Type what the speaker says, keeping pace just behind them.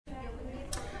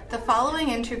The following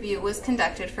interview was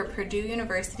conducted for Purdue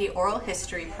University Oral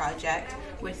History Project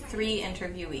with 3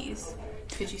 interviewees.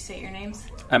 Could you state your names?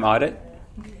 I'm Audit.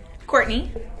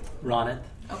 Courtney. Ronit.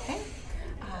 Okay.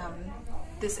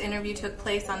 This interview took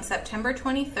place on September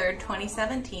 23rd,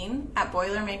 2017 at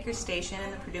Boilermaker Station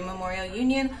in the Purdue Memorial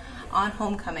Union on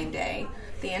Homecoming Day.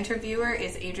 The interviewer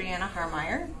is Adriana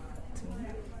Harmeyer.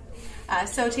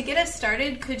 So to get us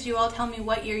started, could you all tell me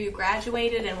what year you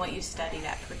graduated and what you studied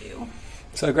at Purdue?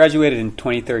 So I graduated in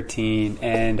 2013,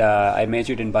 and I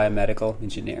majored in biomedical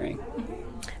engineering.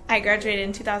 I graduated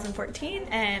in 2014,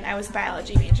 and I was a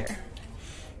biology major.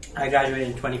 I graduated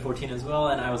in 2014 as well,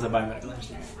 and I was a biomedical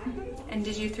engineer. And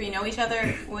did you 3 know each other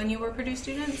when you were Purdue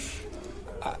students?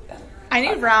 I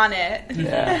knew Ronit.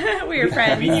 Yeah. We were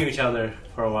friends. We knew each other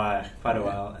for quite a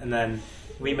while, and then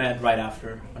we met right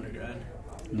after undergrad.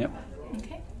 Yep.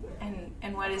 Okay.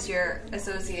 And what is your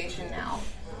association now?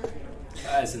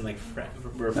 As in, like,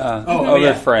 we're friends. Oh,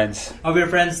 we were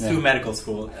friends through medical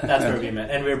school. That's where we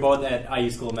met. And we were both at IU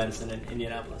School of Medicine in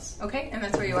Indianapolis. Okay, and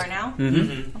that's where you are now? Mm-hmm.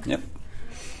 Mm-hmm. Okay. Yep.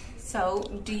 So,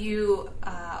 do you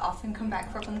often come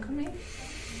back for homecoming?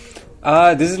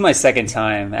 This is my second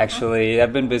time, actually.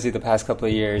 I've been busy the past couple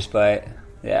of years, but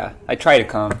yeah, I try to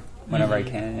come whenever I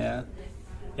can, yeah.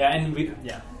 Yeah, and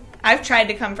I've tried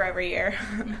to come for every year.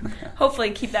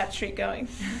 Hopefully keep that streak going.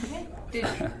 Okay.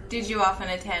 Did you often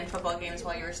attend football games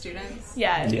while you were students?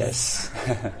 Yeah. Yes.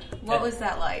 What was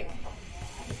that like?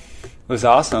 It was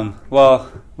awesome. Well,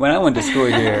 when I went to school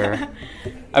here,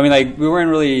 I mean, like, we weren't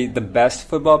really the best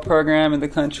football program in the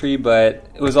country, but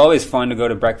it was always fun to go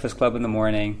to breakfast club in the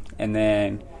morning and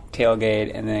then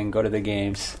tailgate and then go to the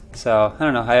games. So, I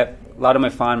don't know. A lot of my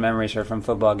fond memories are from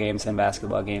football games and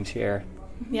basketball games here.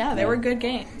 Yeah, they were good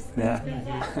games. Yeah.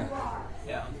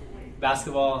 Yeah.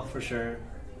 Basketball, for sure.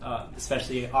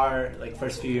 Especially our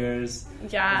first few years.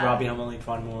 Yeah. Robbie Hummel,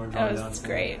 Twan Moore, John It was Johnson.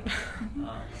 great.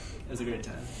 It was a great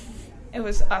time. It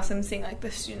was awesome seeing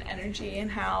the student energy and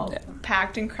how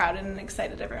packed and crowded and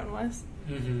excited everyone was.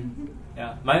 Mm-hmm.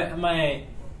 Yeah, my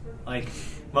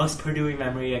most Purdue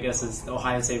memory, I guess, is the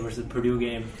Ohio State versus Purdue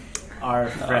game, our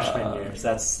freshman year. So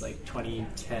that's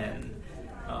 2010,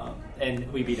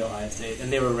 and we beat Ohio State,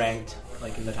 and they were ranked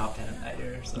in the top 10 that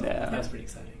year. So that was pretty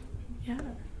exciting. Yeah.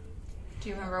 Do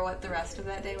you remember what the rest of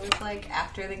that day was like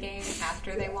after the game,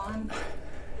 after they won?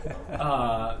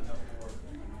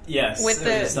 Yes. With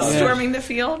the storming the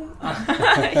field?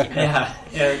 Yeah,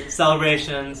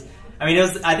 celebrations. I mean,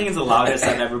 I think it's the loudest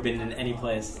I've ever been in any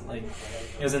place.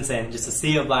 It was insane. Just a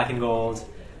sea of black and gold,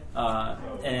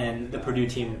 and the Purdue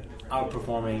team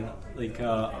outperforming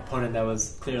opponent that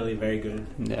was clearly very good.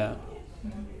 Yeah.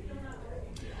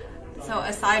 So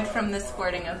aside from the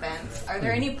sporting events, are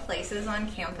there any places on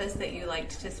campus that you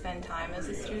liked to spend time as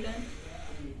a student?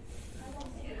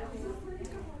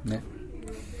 Yeah.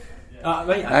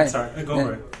 Sorry, go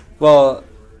for it. Well,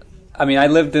 I mean, I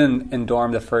lived in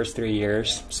dorm the first 3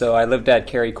 years. So I lived at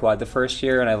Cary Quad the first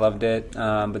year, and I loved it.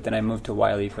 But then I moved to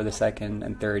Wiley for the second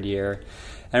and third year.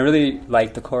 And I really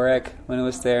liked the Corec when it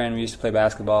was there, and we used to play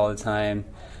basketball all the time.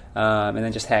 And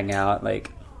then just hang out,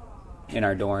 in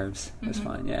our dorms. It was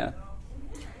fun, yeah.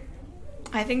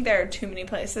 I think there are too many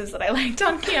places that I liked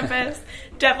on campus.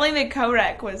 Definitely the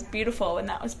Corec was beautiful when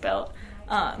that was built.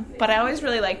 But I always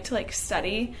really liked to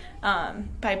study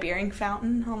by Beering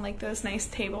Fountain on those nice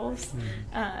tables.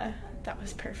 That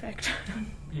was perfect.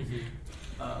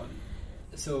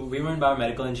 So we were in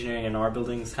biomedical engineering, and our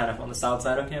building's kind of on the south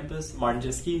side of campus, Martin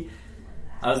Jiski.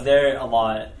 I was there a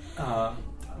lot,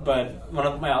 but one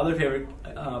of my other favorite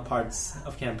parts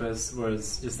of campus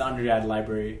was just the undergrad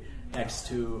library next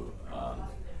to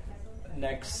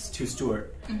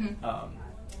Stewart.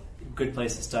 Good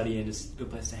place to study and just good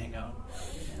place to hang out.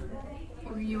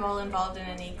 Were you all involved in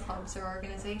any clubs or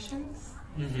organizations?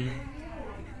 You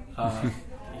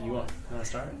want to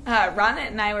start? Ronit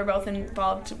and I were both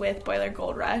involved with Boiler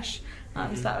Gold Rush,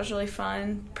 so that was really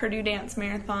fun. Purdue Dance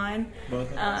Marathon.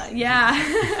 Both of us?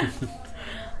 Yeah.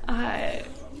 I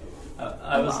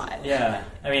was lot. Yeah.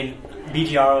 I mean,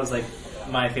 BGR was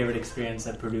my favorite experience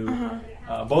at Purdue.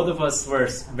 Both of us were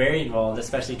very involved,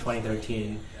 especially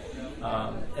 2013.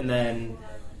 And then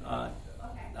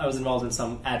I was involved in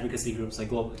some advocacy groups like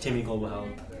Timmy Global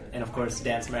Help, and of course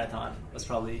Dance Marathon was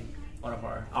probably one of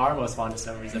our most fondest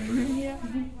memories at Purdue. Yeah.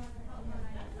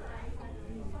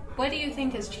 What do you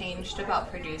think has changed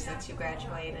about Purdue since you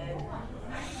graduated?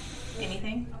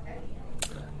 Anything?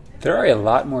 There are a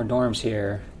lot more dorms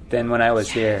here than when I was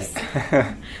here.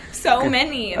 So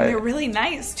many, and they're really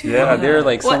nice too. Yeah, they're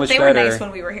so much better. They were nice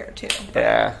when we were here too.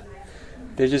 Yeah.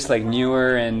 they're just like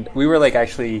newer, and we were like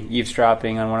actually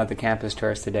eavesdropping on one of the campus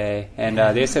tours today, and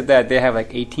they said that they have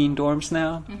like 18 dorms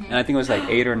now, and I think it was like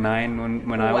 8 or 9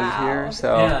 when I was here.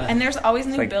 So and there's always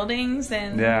new buildings,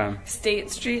 and State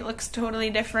Street looks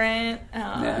totally different.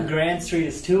 Grand Street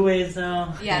is 2 ways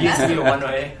now. Yeah, it used to be a 1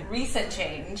 way. Recent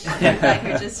change. Like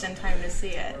you're just in time to see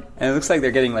it. And it looks like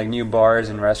they're getting like new bars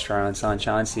and restaurants on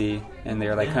Chauncey, and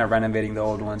they're like kind of renovating the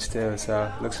old ones too,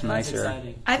 so it looks nicer.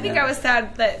 Exciting. I think I was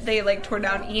sad that they like tore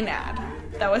down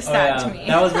ENAD. That was sad to me.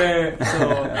 That was where,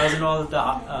 so I was involved with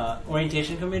the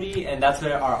orientation committee, and that's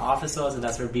where our office was, and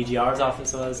that's where BGR's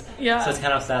office was. Yeah. So it's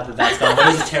kind of sad that that's gone, but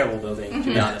it was a terrible building,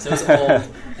 to be honest. It was old,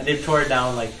 and they tore it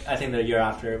down like, I think the year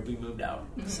after we moved out,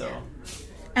 so.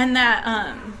 And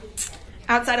that,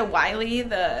 outside of Wiley,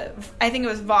 I think it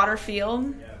was Vaughter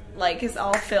Field, like is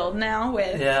all filled now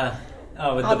with...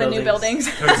 with all the new buildings.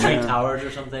 3rd Street Towers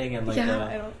or something, and like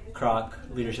the Kroc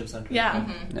Leadership Center. Yeah.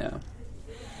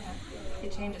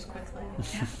 It changes quickly.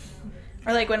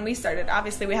 Or like when we started,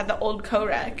 obviously we had the old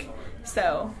CoRec,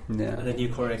 so... The new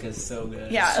CoRec is so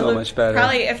good. Yeah, so much better.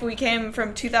 Probably if we came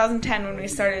from 2010 when we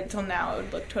started till now, it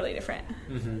would look totally different.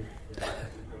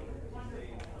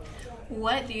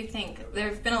 What do you think? There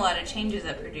have been a lot of changes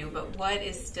at Purdue, but what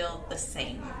is still the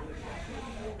same?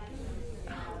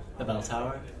 The bell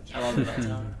tower. I love the bell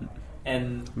tower.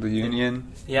 And the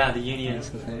Union. Yeah, the Union. It's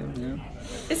the same,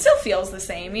 It still feels the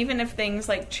same, even if things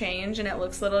like change and it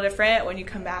looks a little different. When you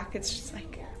come back, it's just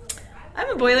like, I'm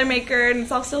a Boilermaker and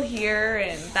it's all still here,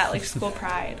 and that like school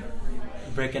pride.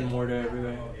 Brick and mortar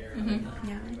everywhere.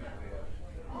 Yeah.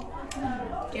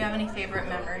 Do you have any favorite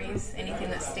memories? Anything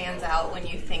that stands out when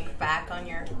you think back on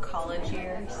your college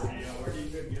years?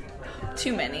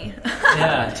 Too many.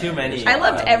 Yeah, too many. I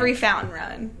loved every fountain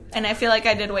run, and I feel like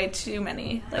I did way too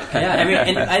many. Like, I mean,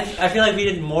 and I feel like we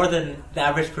did more than the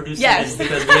average Purdue students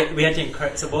because we had to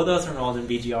encourage. So both of us were enrolled in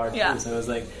BGR too, so it was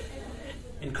like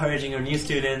encouraging our new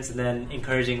students and then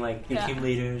encouraging like your team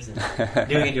leaders and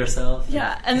doing it yourself.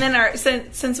 Yeah, and then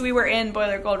since we were in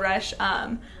Boiler Gold Rush,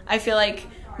 I feel like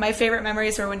my favorite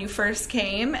memories were when you first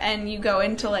came and you go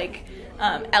into like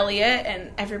Elliott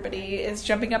and everybody is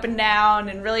jumping up and down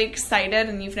and really excited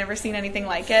and you've never seen anything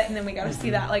like it, and then we got to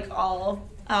see that like all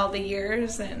the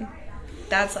years, and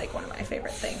that's like one of my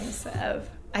favorite things.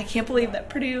 I can't believe that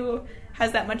Purdue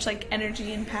has that much like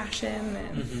energy and passion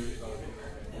and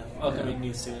welcoming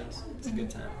new students. It's a good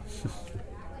time.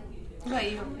 What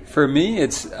about you? For me,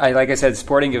 like I said,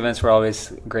 sporting events were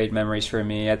always great memories for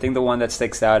me. I think the one that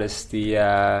sticks out is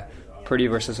the Purdue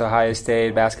versus Ohio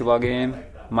State basketball game,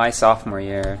 my sophomore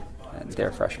year,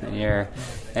 their freshman year.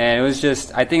 And it was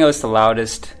just, I think it was the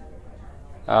loudest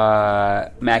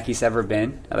Mackey's ever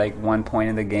been at like one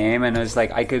point in the game. And it was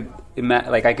like, I could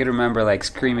remember like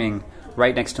screaming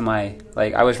right next to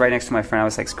I was right next to my friend. I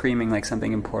was like screaming like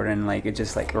something important, and like it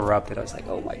just like erupted. I was like,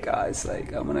 oh my God, it's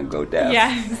like I'm gonna go deaf.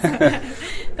 Yes.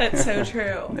 That's so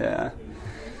true. Yeah,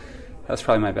 that was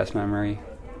probably my best memory.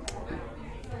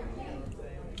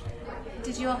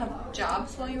 Did you all have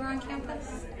jobs while you were on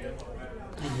campus?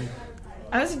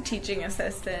 I was a teaching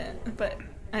assistant, but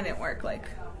I didn't work like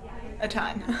a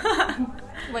ton.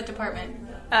 What department?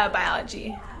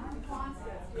 Biology.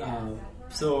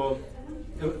 So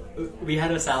we had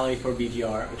a salary for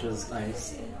BGR, which was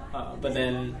nice. But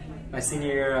then my senior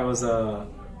year,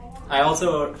 I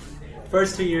also,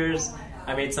 first 2 years,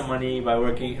 I made some money by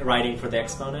writing for the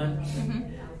Exponent.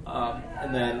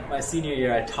 And then my senior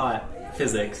year, I taught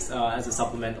physics as a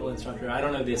supplemental instructor. I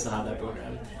don't know if they still have that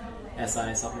program,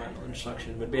 SI, supplemental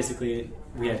instruction, but basically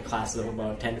we had classes of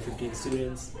about 10 to 15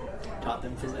 students, taught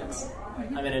them physics.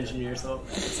 I'm an engineer, so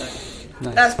it's like...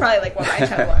 Nice. That's probably like what my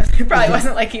job was. It probably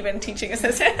wasn't like even teaching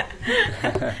assistant.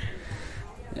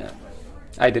 Yeah,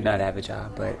 I did not have a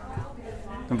job, but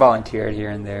I volunteered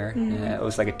here and there. Yeah, it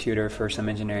was like a tutor for some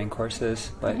engineering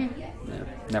courses, but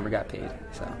never got paid.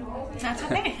 So that's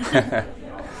okay.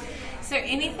 Is there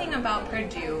anything about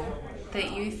Purdue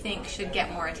that you think should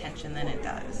get more attention than it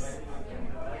does?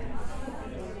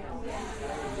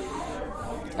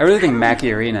 I really think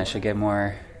Mackey Arena should get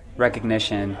more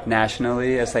recognition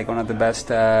nationally as like one of the best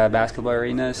basketball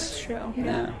arenas. True.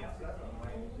 Yeah.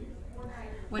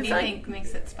 What do you think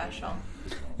makes it special?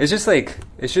 It's just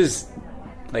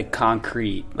like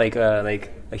concrete, like a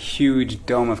huge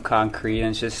dome of concrete,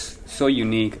 and it's just so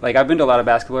unique. Like I've been to a lot of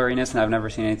basketball arenas and I've never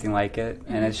seen anything like it,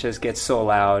 and it just gets so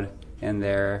loud in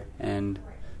there, and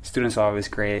students are always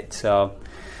great. So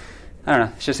I don't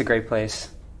know, it's just a great place.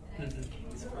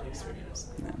 It's a fun experience.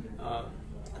 Yeah.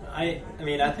 I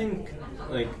think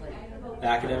like the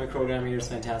academic program here is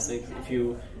fantastic. If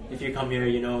you come here,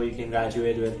 you can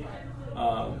graduate with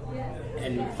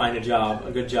and find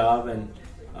a good job, and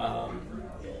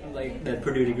like that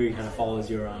Purdue degree kind of follows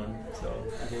you around. So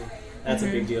I think that's a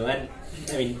big deal. And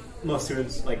I mean, most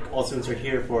students, like all students, are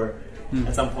here for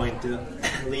at some point to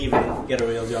leave and get a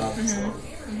real job. So.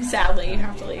 Sadly, you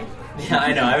have to leave. Yeah,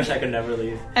 I know. I wish I could never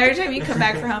leave. Every time you come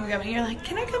back for homecoming, you're like,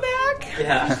 can I come back?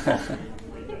 Yeah.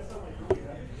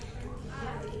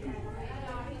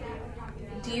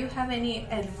 Do you have any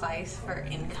advice for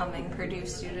incoming Purdue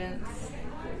students?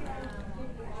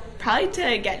 Probably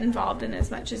to get involved in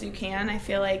as much as you can. I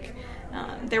feel like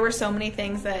there were so many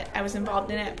things that I was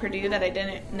involved in at Purdue that I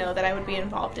didn't know that I would be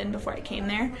involved in before I came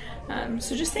there.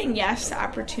 So just saying yes to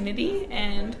opportunity,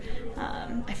 and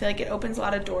I feel like it opens a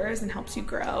lot of doors and helps you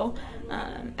grow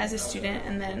as a student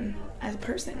and then as a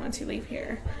person once you leave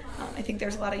here. I think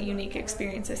there's a lot of unique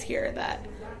experiences here that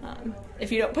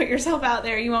if you don't put yourself out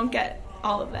there, you won't get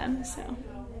all of them. So.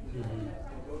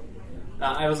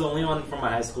 I was the only one from my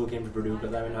high school who came to Purdue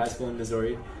because I went to high school in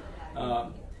Missouri.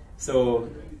 So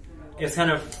it's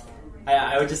kind of,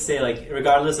 I would just say, like,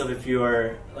 regardless of if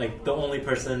you're like the only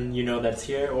person you know that's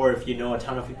here or if you know a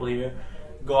ton of people here,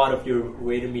 go out of your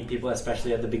way to meet people,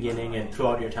 especially at the beginning and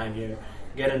throughout your time here.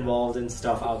 Get involved in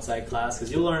stuff outside class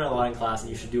because you'll learn a lot in class and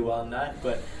you should do well in that,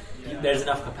 but there's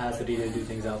enough capacity to do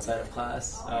things outside of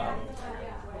class.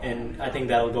 And I think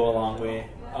that'll go a long way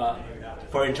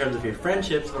for in terms of your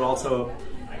friendships, but also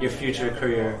your future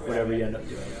career, whatever you end up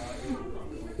doing.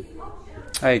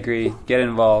 I agree. Get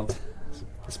involved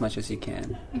as much as you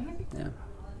can. Yeah.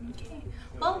 Okay.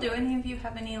 Well, do any of you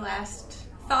have any last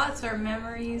thoughts or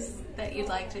memories that you'd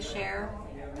like to share?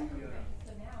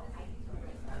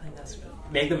 I think that's good.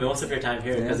 Make the most of your time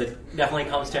here because it definitely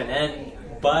comes to an end,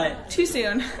 but too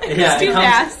soon. Yeah, it's too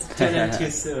fast. To an end too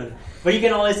soon. But you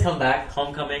can always come back,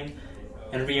 homecoming,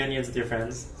 and reunions with your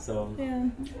friends. So,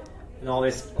 and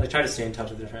always try to stay in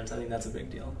touch with your friends. I think that's a big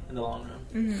deal in the long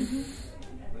run.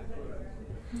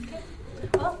 Okay.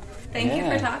 Well, thank you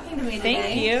for talking to me today.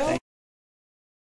 Thank you.